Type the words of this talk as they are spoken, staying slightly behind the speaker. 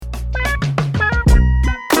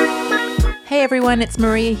Hey everyone, it's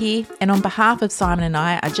Maria here, and on behalf of Simon and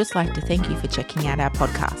I'd just like to thank you for checking out our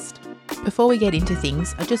podcast. Before we get into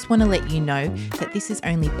things, I just want to let you know that this is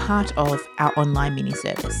only part of our online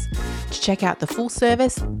mini-service. To check out the full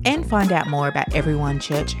service and find out more about Everyone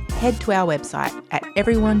Church, head to our website at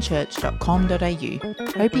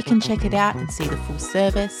everyonechurch.com.au. Hope you can check it out and see the full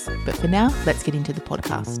service, but for now, let's get into the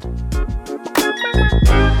podcast.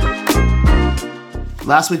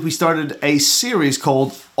 Last week we started a series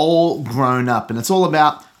called All Grown Up, and it's all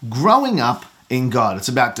about growing up in God. It's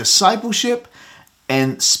about discipleship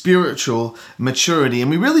and spiritual maturity, and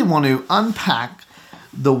we really want to unpack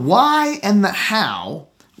the why and the how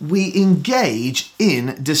we engage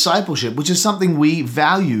in discipleship, which is something we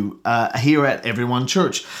value here at Everyone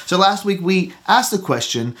Church. So last week we asked the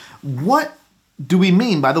question, what do we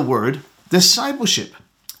mean by the word discipleship?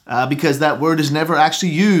 Because that word is never actually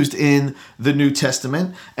used in the New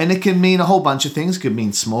Testament, and it can mean a whole bunch of things. It could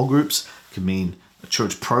mean small groups, it could mean a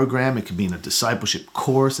church program, it could mean a discipleship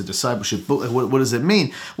course, a discipleship book. What does it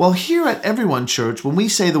mean? Well, here at Everyone Church, when we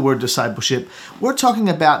say the word discipleship, we're talking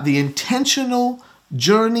about the intentional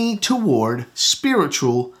journey toward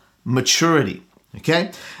spiritual maturity.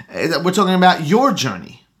 Okay? We're talking about your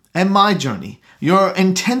journey and my journey, your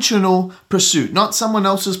intentional pursuit, not someone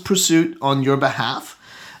else's pursuit on your behalf.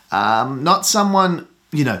 Not someone,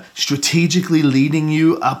 strategically leading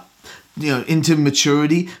you up, into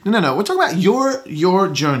maturity. No. We're talking about your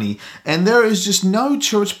journey. And there is just no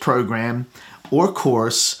church program or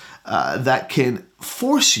course that can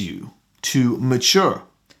force you to mature.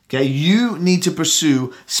 Okay? You need to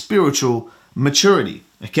pursue spiritual maturity.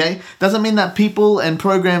 Okay? Doesn't mean that people and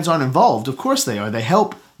programs aren't involved. Of course they are. They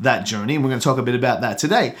help that journey. And we're going to talk a bit about that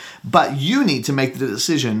today. But you need to make the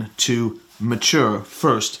decision to mature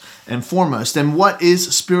first and foremost. And what is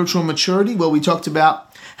spiritual maturity? Well, we talked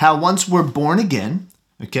about how once we're born again,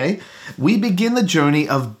 okay, we begin the journey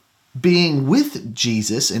of being with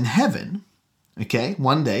Jesus in heaven, okay,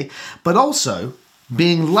 one day, but also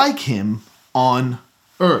being like him on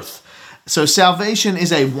earth. So salvation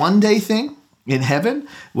is a one-day thing in heaven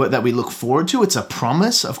that we look forward to. It's a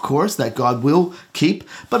promise, of course, that God will keep,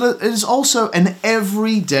 but it is also an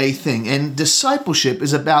everyday thing. And discipleship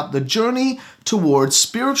is about the journey towards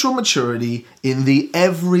spiritual maturity in the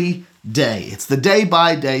everyday. It's the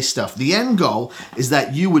day-by-day stuff. The end goal is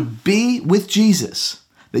that you would be with Jesus,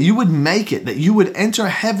 that you would make it, that you would enter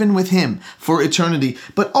heaven with him for eternity,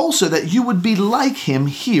 but also that you would be like him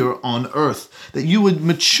here on earth, that you would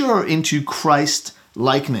mature into Christ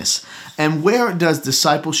likeness. And where does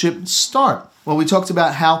discipleship start? Well, we talked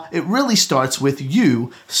about how it really starts with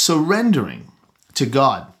you surrendering to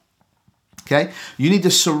God. Okay? You need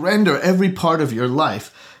to surrender every part of your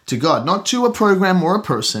life to God, not to a program or a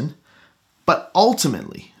person, but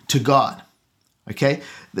ultimately to God. Okay?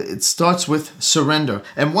 It starts with surrender.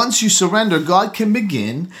 And once you surrender, God can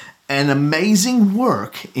begin an amazing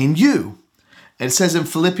work in you. It says in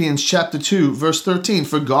Philippians chapter 2, verse 13,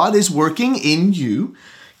 "For God is working in you,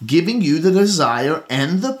 giving you the desire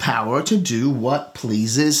and the power to do what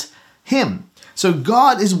pleases him." So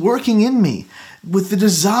God is working in me with the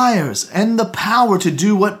desires and the power to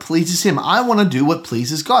do what pleases him. I want to do what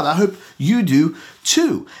pleases God. I hope you do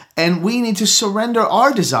too. And we need to surrender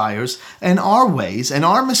our desires and our ways and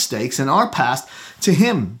our mistakes and our past to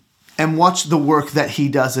him and watch the work that he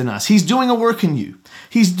does in us. He's doing a work in you.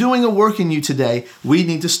 He's doing a work in you today. We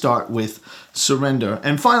need to start with surrender.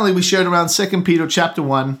 And finally, we shared around 2 Peter chapter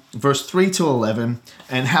 1, verse 3 to 11,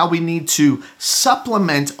 and how we need to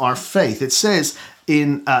supplement our faith. It says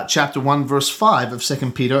in chapter 1, verse 5 of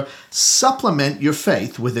 2 Peter, "Supplement your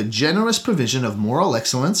faith with a generous provision of moral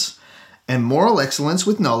excellence, and moral excellence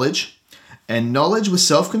with knowledge, and knowledge with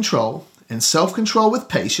self-control, and self-control with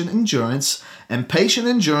patient endurance, and patient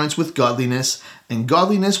endurance with godliness, and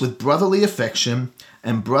godliness with brotherly affection,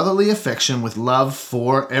 and brotherly affection with love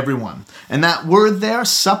for everyone." And that word there,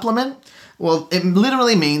 supplement, well, it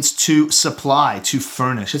literally means to supply, to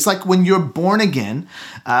furnish. It's like when you're born again,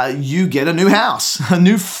 you get a new house, a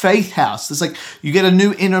new faith house. It's like you get a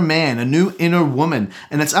new inner man, a new inner woman,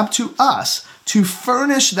 and it's up to us to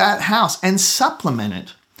furnish that house and supplement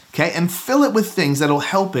it, okay, and fill it with things that'll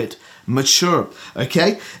help it mature,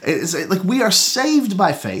 okay? It's like we are saved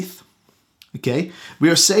by faith. Okay, we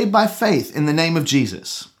are saved by faith in the name of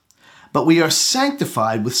Jesus, but we are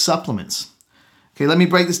sanctified with supplements. Okay, let me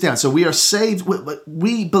break this down. So we are saved,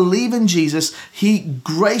 we believe in Jesus. He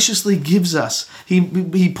graciously gives us,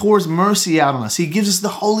 he pours mercy out on us. He gives us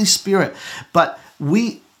the Holy Spirit, but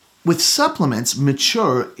we, with supplements,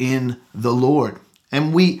 mature in the Lord.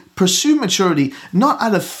 And we pursue maturity not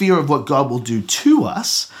out of fear of what God will do to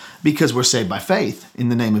us, because we're saved by faith in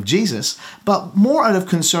the name of Jesus, but more out of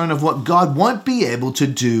concern of what God won't be able to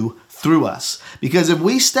do through us. Because if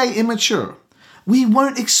we stay immature, we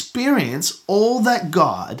won't experience all that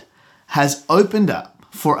God has opened up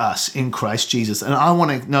for us in Christ Jesus. And I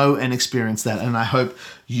want to know and experience that, and I hope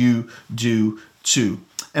you do too.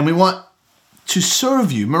 And we want to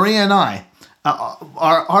serve you, Maria and I.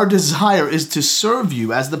 Our desire is to serve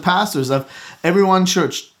you as the pastors of Everyone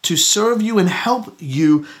Church, to serve you and help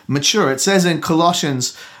you mature. It says in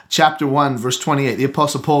Colossians chapter 1, verse 28, the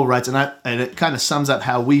Apostle Paul writes, and it kind of sums up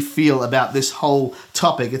how we feel about this whole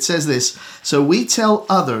topic. It says this: "So we tell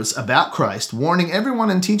others about Christ, warning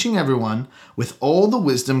everyone and teaching everyone with all the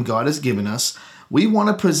wisdom God has given us. We want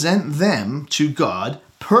to present them to God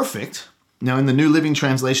perfect." Now in the New Living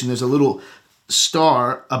Translation, there's a little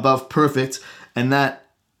star above perfect, and that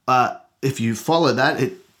if you follow that,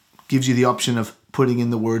 it gives you the option of putting in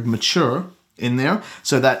the word mature in there.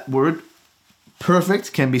 So that word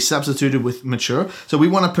perfect can be substituted with mature. So we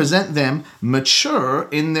want to present them mature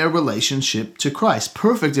in their relationship to Christ,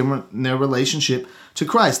 perfect in their relationship to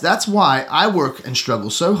Christ. That's why I work and struggle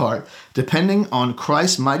so hard, depending on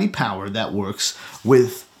Christ's mighty power that works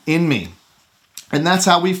within me. And that's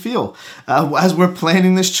how we feel as we're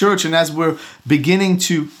planning this church and as we're beginning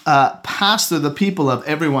to pastor the people of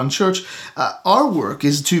Everyone Church. Our work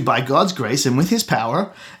is to, by God's grace and with His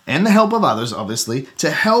power and the help of others, obviously,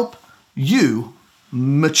 to help you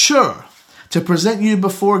mature, to present you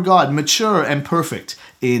before God mature and perfect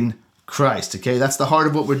in Christ. Okay, that's the heart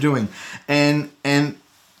of what we're doing. And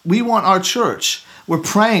we want our church, we're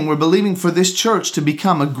praying, we're believing for this church to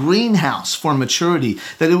become a greenhouse for maturity,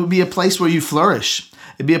 that it would be a place where you flourish.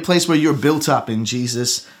 It'd be a place where you're built up in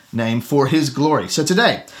Jesus' name for His glory. So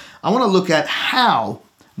today, I want to look at how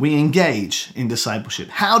we engage in discipleship.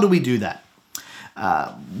 How do we do that?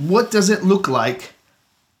 What does it look like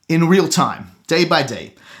in real time, day by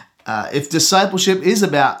day? If discipleship is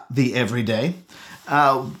about the everyday,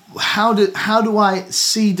 how do I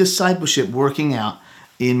see discipleship working out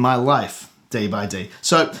in my life day by day?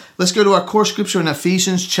 So let's go to our core scripture in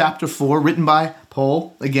Ephesians chapter 4, written by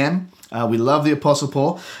Paul again. We love the Apostle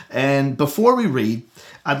Paul. And before we read,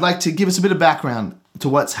 I'd like to give us a bit of background to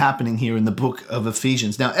what's happening here in the book of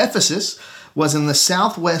Ephesians. Now, Ephesus was in the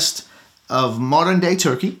southwest of modern-day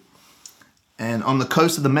Turkey and on the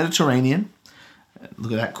coast of the Mediterranean.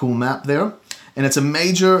 Look at that cool map there. And it's a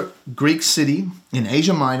major Greek city in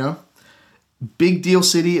Asia Minor. Big deal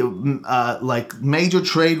city, like major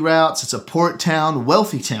trade routes. It's a port town,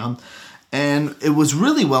 wealthy town. And it was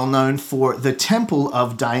really well known for the temple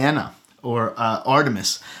of Diana, or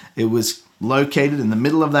Artemis. It was located in the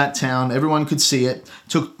middle of that town. Everyone could see it.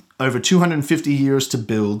 Took over 250 years to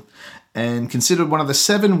build and considered one of the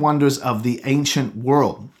 7 wonders of the ancient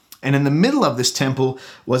world. And in the middle of this temple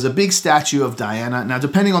was a big statue of Diana. Now,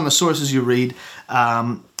 depending on the sources you read,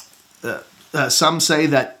 some say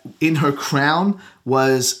that in her crown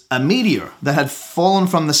was a meteor that had fallen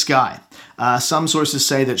from the sky. Some sources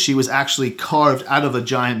say that she was actually carved out of a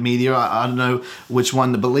giant meteor. I don't know which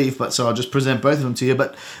one to believe, but so I'll just present both of them to you.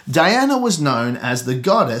 But Diana was known as the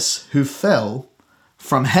goddess who fell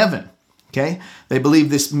from heaven. Okay, they believe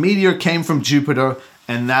this meteor came from Jupiter,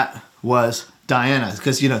 and that was Diana,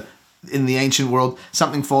 because, you know, in the ancient world,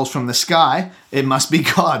 something falls from the sky, it must be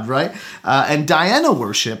God, right? And Diana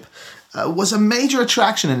worship was a major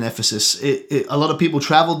attraction in Ephesus. A lot of people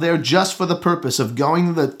traveled there just for the purpose of going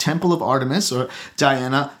to the temple of Artemis, or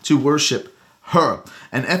Diana, to worship her.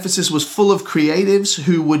 And Ephesus was full of creatives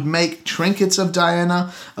who would make trinkets of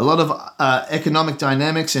Diana. A lot of economic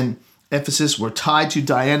dynamics in Ephesus were tied to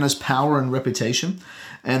Diana's power and reputation.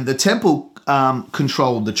 And the temple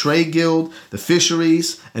controlled the trade guild, the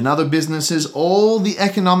fisheries, and other businesses. All the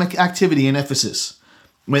economic activity in Ephesus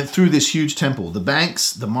went through this huge temple. The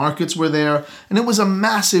banks, the markets were there, and it was a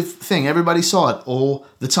massive thing. Everybody saw it all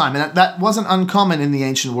the time. And that wasn't uncommon in the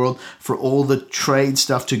ancient world for all the trade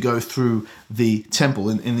stuff to go through the temple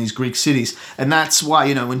in these Greek cities. And that's why,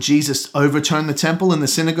 you know, when Jesus overturned the temple in the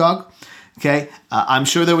synagogue, okay, I'm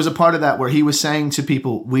sure there was a part of that where he was saying to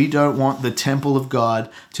people, we don't want the temple of God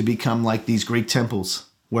to become like these Greek temples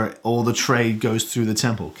where all the trade goes through the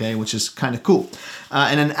temple, okay, which is kind of cool.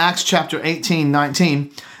 And in Acts chapter 18, 19,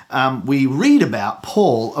 we read about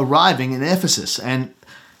Paul arriving in Ephesus and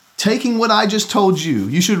taking what I just told you.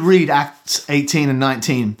 You should read Acts 18 and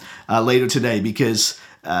 19 later today, because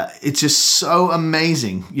it's just so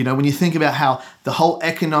amazing. You know, when you think about how the whole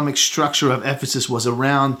economic structure of Ephesus was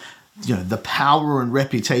around, you know, the power and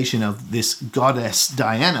reputation of this goddess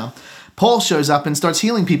Diana, Paul shows up and starts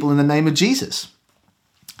healing people in the name of Jesus.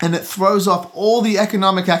 And it throws off all the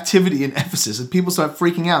economic activity in Ephesus. And people start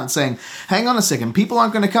freaking out and saying, hang on a second, people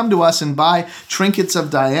aren't going to come to us and buy trinkets of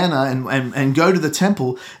Diana and go to the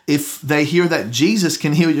temple if they hear that Jesus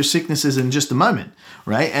can heal your sicknesses in just a moment,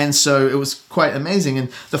 right? And so it was quite amazing. And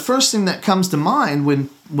the first thing that comes to mind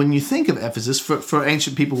when you think of Ephesus for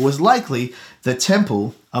ancient people was likely the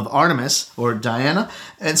temple of Artemis or Diana.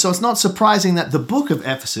 And so it's not surprising that the book of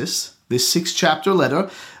Ephesus, this 6-chapter letter,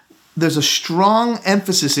 there's a strong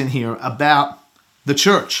emphasis in here about the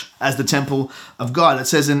church as the temple of God. It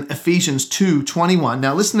says in Ephesians 2:21.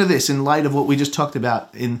 Now listen to this in light of what we just talked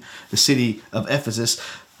about in the city of Ephesus.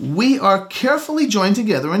 We are carefully joined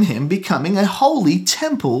together in him, becoming a holy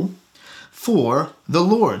temple for the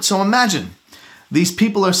Lord. So imagine these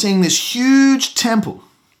people are seeing this huge temple,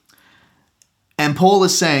 and Paul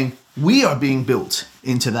is saying, we are being built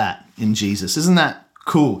into that in Jesus. Isn't that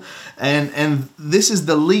cool? And this is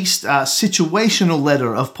the least situational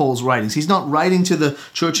letter of Paul's writings. He's not writing to the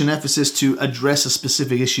church in Ephesus to address a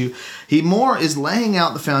specific issue. He more is laying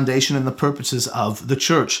out the foundation and the purposes of the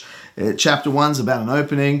church. Chapter 1 is about an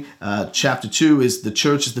opening. Chapter 2 is the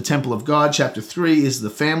church is the temple of God. Chapter 3 is the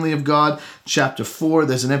family of God. Chapter 4,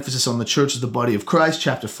 there's an emphasis on the church as the body of Christ.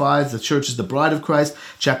 Chapter 5, the church is the bride of Christ.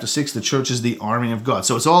 Chapter 6, the church is the army of God.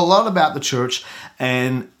 So it's all a lot about the church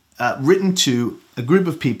and written to a group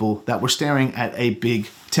of people that were staring at a big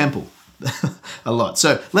temple. A lot.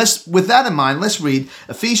 So with that in mind, let's read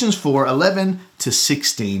Ephesians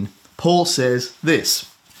 4:11-16. Paul says this.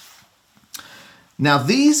 Now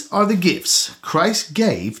these are the gifts Christ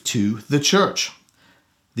gave to the church: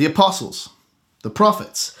 the apostles, the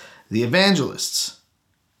prophets, the evangelists,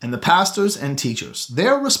 and the pastors and teachers.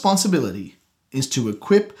 Their responsibility is to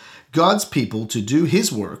equip God's people to do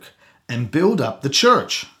his work and build up the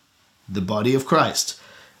church, the body of Christ.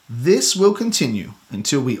 This will continue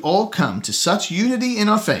until we all come to such unity in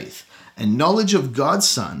our faith and knowledge of God's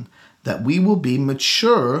Son that we will be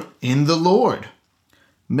mature in the Lord,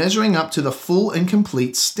 measuring up to the full and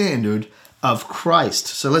complete standard of Christ.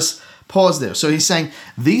 So let's pause there. So he's saying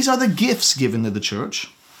these are the gifts given to the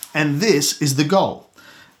church, and this is the goal.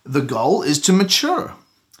 The goal is to mature,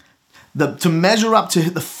 to measure up to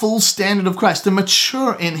the full standard of Christ, to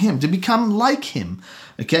mature in him, to become like him.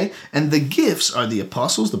 Okay? And the gifts are the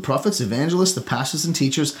apostles, the prophets, evangelists, the pastors and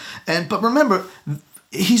teachers. But remember,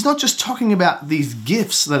 he's not just talking about these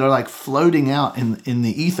gifts that are like floating out in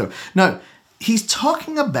the ether. No, he's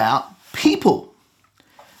talking about people.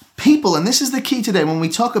 People, and this is the key today when we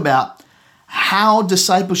talk about how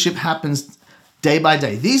discipleship happens day by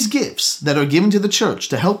day. These gifts that are given to the church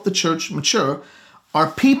to help the church mature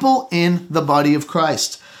are people in the body of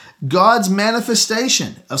Christ. God's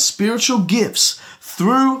manifestation of spiritual gifts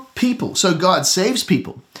through people. So God saves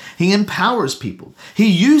people. He empowers people. He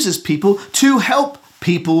uses people to help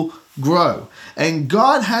people grow. And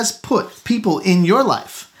God has put people in your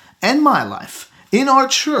life and my life, in our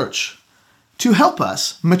church, to help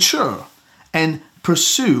us mature and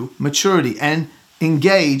pursue maturity and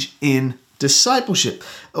engage in discipleship.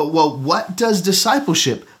 Well, what does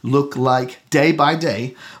discipleship look like day by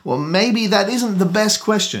day? Well, maybe that isn't the best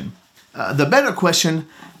question. The better question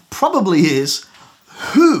probably is,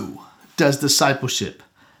 who does discipleship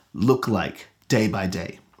look like day by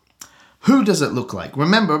day? Who does it look like?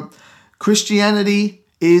 Remember, Christianity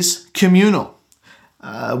is communal.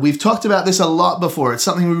 We've talked about this a lot before. It's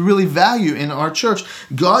something we really value in our church.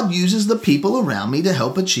 God uses the people around me to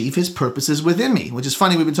help achieve his purposes within me, which is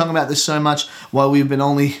funny. We've been talking about this so much while we've been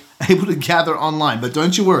only able to gather online. But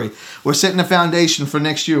don't you worry. We're setting a foundation for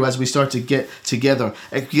next year as we start to get together.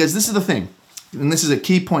 Because this is the thing, and this is a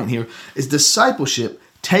key point here, is discipleship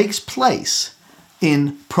takes place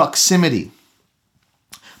in proximity.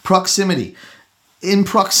 Proximity. In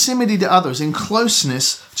proximity to others, in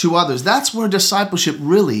closeness to others. That's where discipleship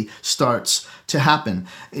really starts to happen.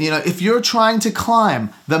 You know, if you're trying to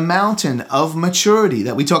climb the mountain of maturity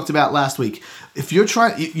that we talked about last week, if you're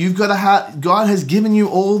trying, you've got to have, God has given you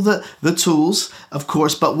all the tools, of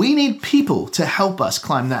course, but we need people to help us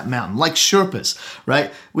climb that mountain, like Sherpas,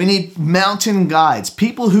 right? We need mountain guides,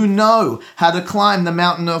 people who know how to climb the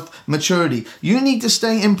mountain of maturity. You need to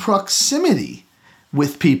stay in proximity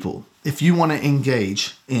with people if you want to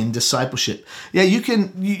engage in discipleship. Yeah, you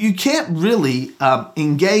can't really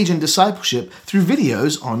engage in discipleship through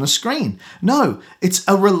videos on a screen. No, it's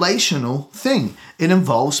a relational thing. It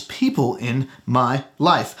involves people in my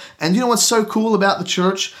life. And you know what's so cool about the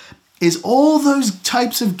church is all those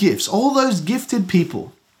types of gifts, all those gifted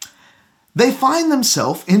people, they find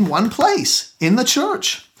themselves in one place, in the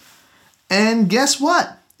church. And guess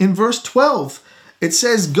what? In verse 12, It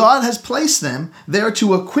says God has placed them there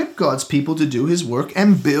to equip God's people to do his work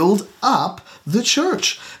and build up the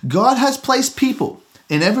church. God has placed people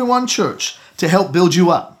in every one church to help build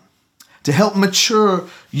you up, to help mature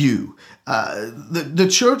you. The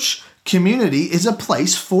church community is a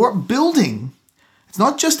place for building. It's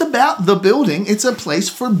not just about the building, it's a place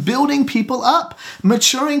for building people up,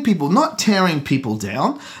 maturing people, not tearing people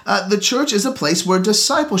down. The church is a place where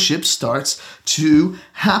discipleship starts to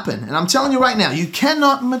happen. And I'm telling you right now, you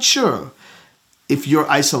cannot mature if you're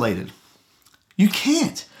isolated. You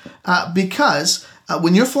can't. Because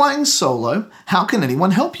when you're flying solo, how can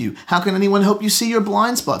anyone help you? How can anyone help you see your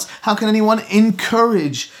blind spots? How can anyone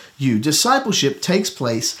encourage you? Discipleship takes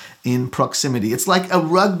place in proximity. It's like a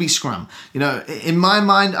rugby scrum. In my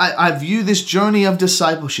mind, I view this journey of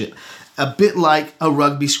discipleship a bit like a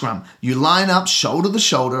rugby scrum. You line up shoulder to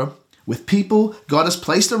shoulder with people God has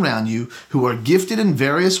placed around you who are gifted in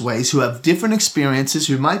various ways, who have different experiences,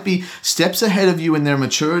 who might be steps ahead of you in their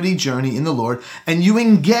maturity journey in the Lord, and you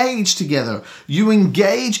engage together. You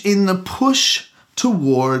engage in the push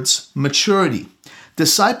towards maturity.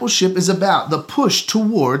 Discipleship is about the push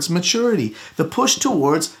towards maturity, the push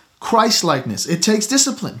towards Christ-likeness. It takes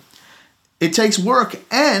discipline, it takes work,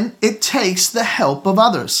 and it takes the help of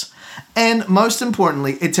others. And most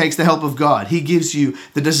importantly, it takes the help of God. He gives you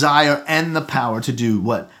the desire and the power to do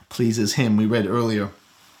what pleases him, we read earlier.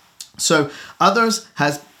 So others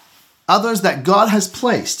that God has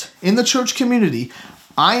placed in the church community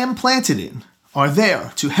I am planted in are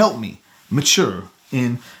there to help me mature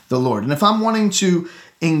in the Lord. And if I'm wanting to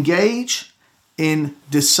engage in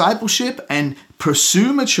discipleship and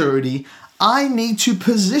pursue maturity, I need to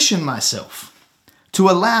position myself to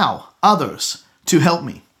allow others to help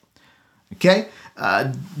me. Okay?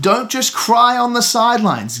 Don't just cry on the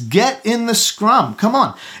sidelines. Get in the scrum. Come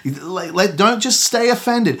on. Don't just stay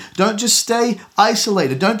offended. Don't just stay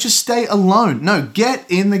isolated. Don't just stay alone. No, get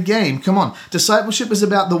in the game. Come on. Discipleship is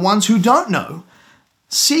about the ones who don't know,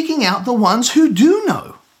 seeking out the ones who do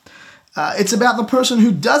know. It's about the person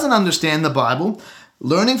who doesn't understand the Bible,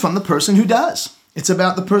 learning from the person who does. It's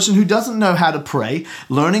about the person who doesn't know how to pray,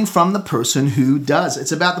 learning from the person who does.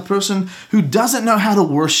 It's about the person who doesn't know how to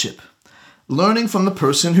worship, learning from the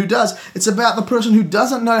person who does. It's about the person who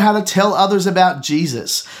doesn't know how to tell others about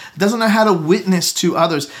Jesus, doesn't know how to witness to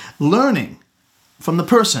others, learning from the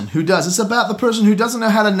person who does. It's about the person who doesn't know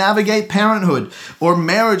how to navigate parenthood or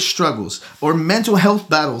marriage struggles or mental health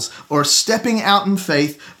battles or stepping out in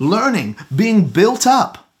faith, learning, being built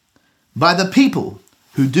up by the people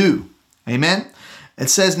who do. Amen? It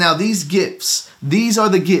says, now these are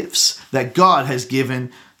the gifts that God has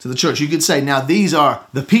given to the church. You could say, now these are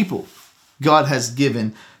the people God has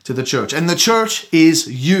given to the church. And the church is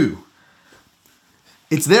you.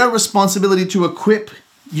 It's their responsibility to equip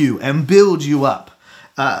you and build you up.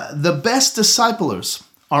 The best disciplers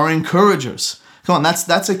are encouragers. Come on,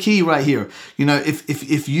 that's a key right here.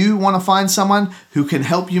 If you want to find someone who can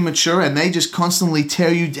help you mature and they just constantly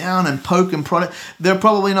tear you down and poke and prod, they're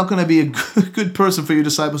probably not going to be a good person for your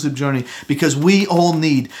discipleship journey, because we all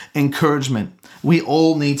need encouragement. We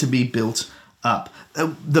all need to be built up.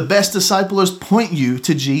 The best disciplers point you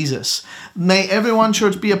to Jesus. May everyone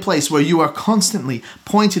church be a place where you are constantly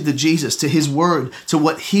pointed to Jesus, to his word, to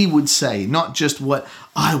what he would say, not just what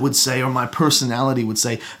I would say or my personality would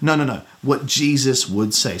say. No, what Jesus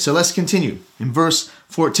would say. So let's continue. In verse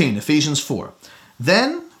 14, Ephesians 4.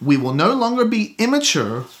 Then we will no longer be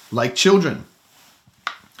immature like children.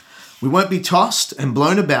 We won't be tossed and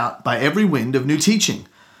blown about by every wind of new teaching.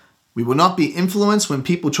 We will not be influenced when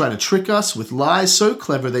people try to trick us with lies so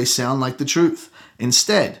clever they sound like the truth.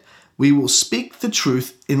 Instead, we will speak the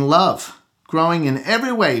truth in love, growing in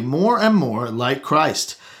every way more and more like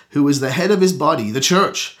Christ, who is the head of his body, the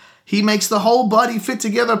church. He makes the whole body fit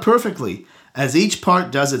together perfectly. As each part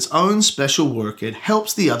does its own special work, it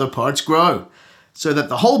helps the other parts grow, so that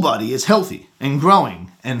the whole body is healthy and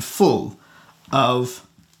growing and full of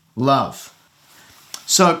love.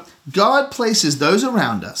 So God places those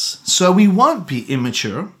around us so we won't be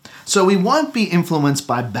immature, so we won't be influenced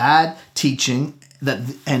by bad teaching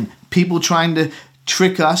and people trying to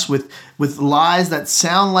trick us with lies that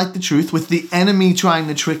sound like the truth, with the enemy trying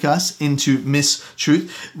to trick us into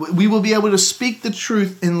mistruth. We will be able to speak the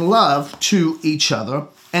truth in love to each other,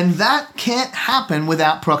 and that can't happen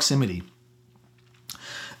without proximity.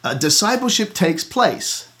 Discipleship takes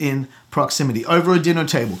place in proximity, over a dinner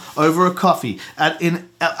table, over a coffee, at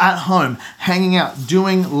home, hanging out,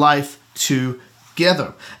 doing life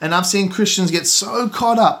together. And I've seen Christians get so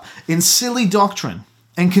caught up in silly doctrine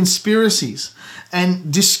and conspiracies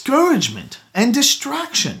and discouragement and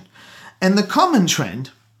distraction. And the common trend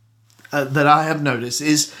that I have noticed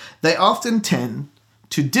is they often tend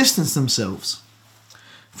to distance themselves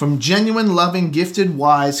from genuine, loving, gifted,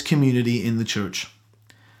 wise community in the church.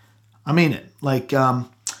 I mean it.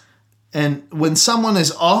 And when someone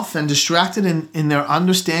is off and distracted in their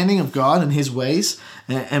understanding of God and His ways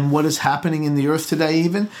and what is happening in the earth today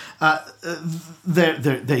even,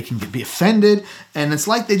 they can be offended. And it's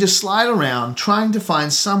like they just slide around trying to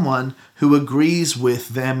find someone who agrees with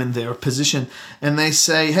them in their position. And they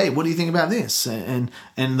say, hey, what do you think about this? And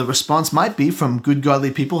the response might be from good,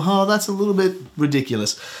 godly people, oh, that's a little bit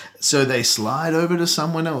ridiculous. So they slide over to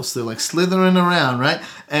someone else. They're like slithering around, right?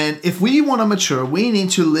 And if we want to mature, we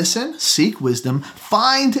need to listen, seek wisdom,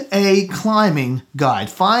 find a climbing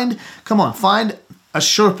guide. Find a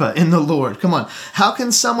Sherpa in the Lord. Come on. How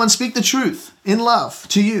can someone speak the truth in love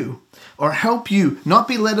to you or help you not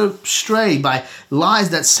be led astray by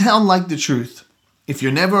lies that sound like the truth if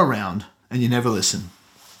you're never around and you never listen?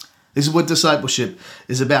 This is what discipleship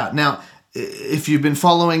is about. Now, if you've been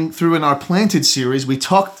following through in our Planted series, we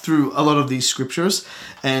talked through a lot of these scriptures,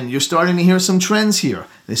 and you're starting to hear some trends here.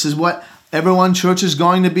 This is what Everyone Church is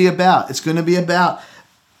going to be about. It's going to be about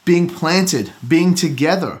being planted, being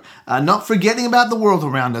together, not forgetting about the world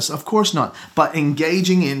around us, of course not, but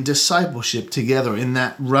engaging in discipleship together in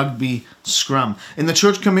that rugby scrum. In the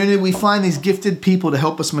church community, we find these gifted people to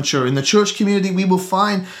help us mature. In the church community, we will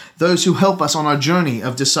find those who help us on our journey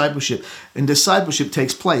of discipleship. And discipleship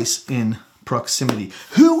takes place in proximity.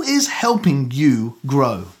 Who is helping you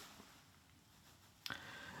grow?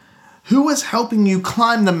 Who is helping you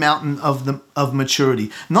climb the mountain of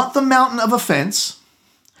maturity? Not the mountain of offense,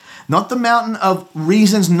 not the mountain of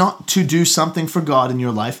reasons not to do something for God in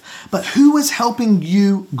your life, but who is helping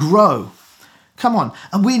you grow? Come on,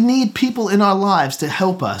 and we need people in our lives to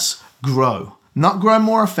help us grow. Not grow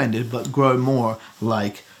more offended, but grow more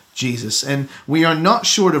like Jesus. And we are not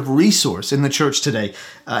short of resource in the church today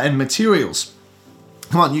and materials.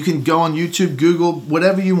 Come on, you can go on YouTube, Google,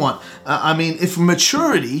 whatever you want. If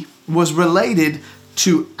maturity was related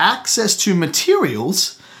to access to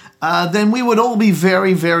materials, then we would all be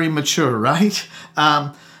very, very mature, right?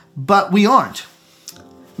 But we aren't.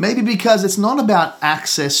 Maybe because it's not about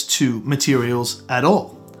access to materials at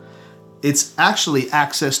all. It's actually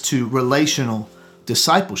access to relational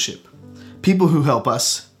discipleship. People who help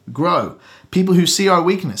us grow. People who see our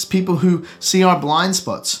weakness. People who see our blind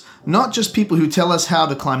spots. Not just people who tell us how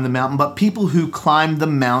to climb the mountain, but people who climb the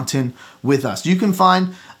mountain with us. You can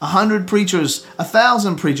find 100 preachers,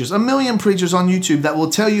 1,000 preachers, 1,000,000 preachers on YouTube that will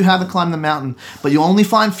tell you how to climb the mountain, but you'll only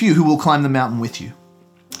find few who will climb the mountain with you.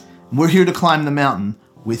 We're here to climb the mountain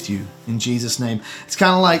with you in Jesus' name. It's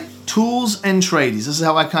kind of like tools and tradies. This is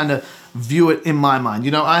how I kind of view it in my mind.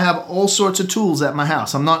 You know, I have all sorts of tools at my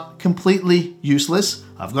house. I'm not completely useless.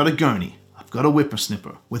 I've got a gurney. I've got a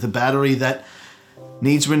whippersnipper with a battery that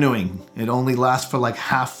needs renewing. It only lasts for like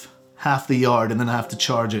half the yard, and then I have to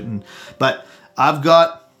charge it. But I've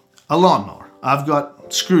got a lawnmower. I've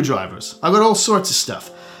got screwdrivers. I've got all sorts of stuff.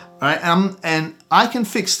 All right, and I can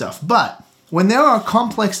fix stuff. But when there are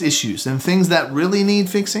complex issues and things that really need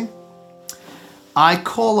fixing, I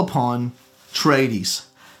call upon tradies,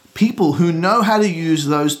 people who know how to use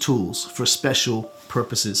those tools for special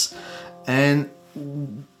purposes. And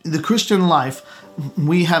the Christian life,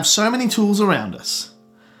 we have so many tools around us,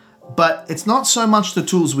 but it's not so much the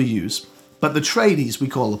tools we use, but the tradies we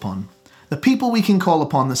call upon. The people we can call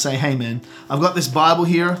upon to say, hey man, I've got this Bible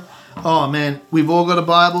here. Oh man, we've all got a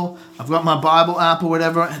Bible. I've got my Bible app or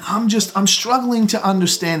whatever, and I'm struggling to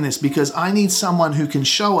understand this because I need someone who can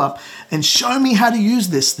show up and show me how to use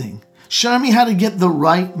this thing. Show me how to get the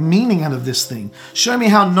right meaning out of this thing. Show me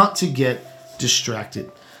how not to get distracted.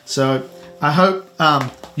 So I hope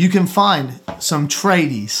you can find some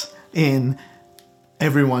tradies in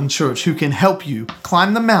Everyone Church who can help you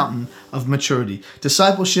climb the mountain of maturity.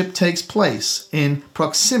 Discipleship takes place in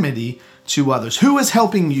proximity to others. Who is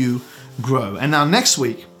helping you grow? And now next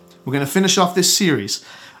week, we're going to finish off this series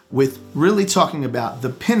with really talking about the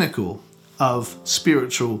pinnacle of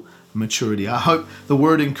spiritual maturity. I hope the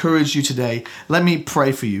word encouraged you today. Let me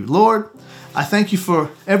pray for you. Lord, I thank you for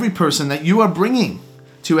every person that you are bringing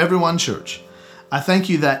to Everyone Church. I thank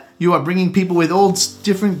you that you are bringing people with all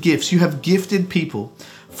different gifts. You have gifted people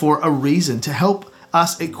for a reason, to help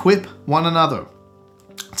us equip one another,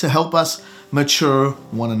 to help us mature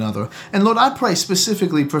one another. And Lord, I pray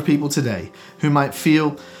specifically for people today who might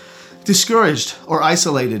feel discouraged or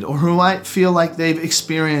isolated, or who might feel like they've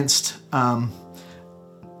experienced bad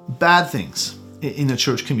things in the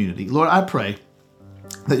church community. Lord, I pray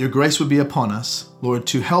that your grace would be upon us, Lord,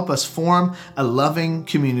 to help us form a loving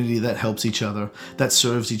community that helps each other, that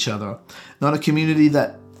serves each other. Not a community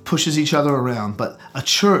that pushes each other around, but a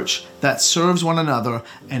church that serves one another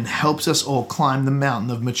and helps us all climb the mountain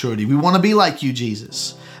of maturity. We want to be like you,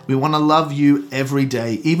 Jesus. We want to love you every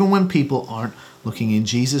day, even when people aren't looking. In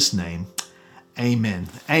Jesus' name, amen.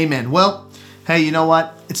 Amen. Well, hey, you know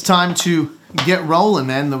what? It's time to get rolling,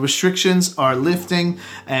 man. The restrictions are lifting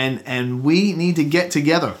and we need to get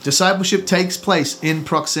together. Discipleship takes place in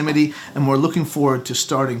proximity, and we're looking forward to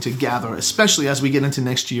starting to gather, especially as we get into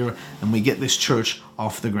next year and we get this church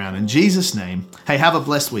off the ground. In Jesus' name, hey, have a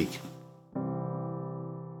blessed week.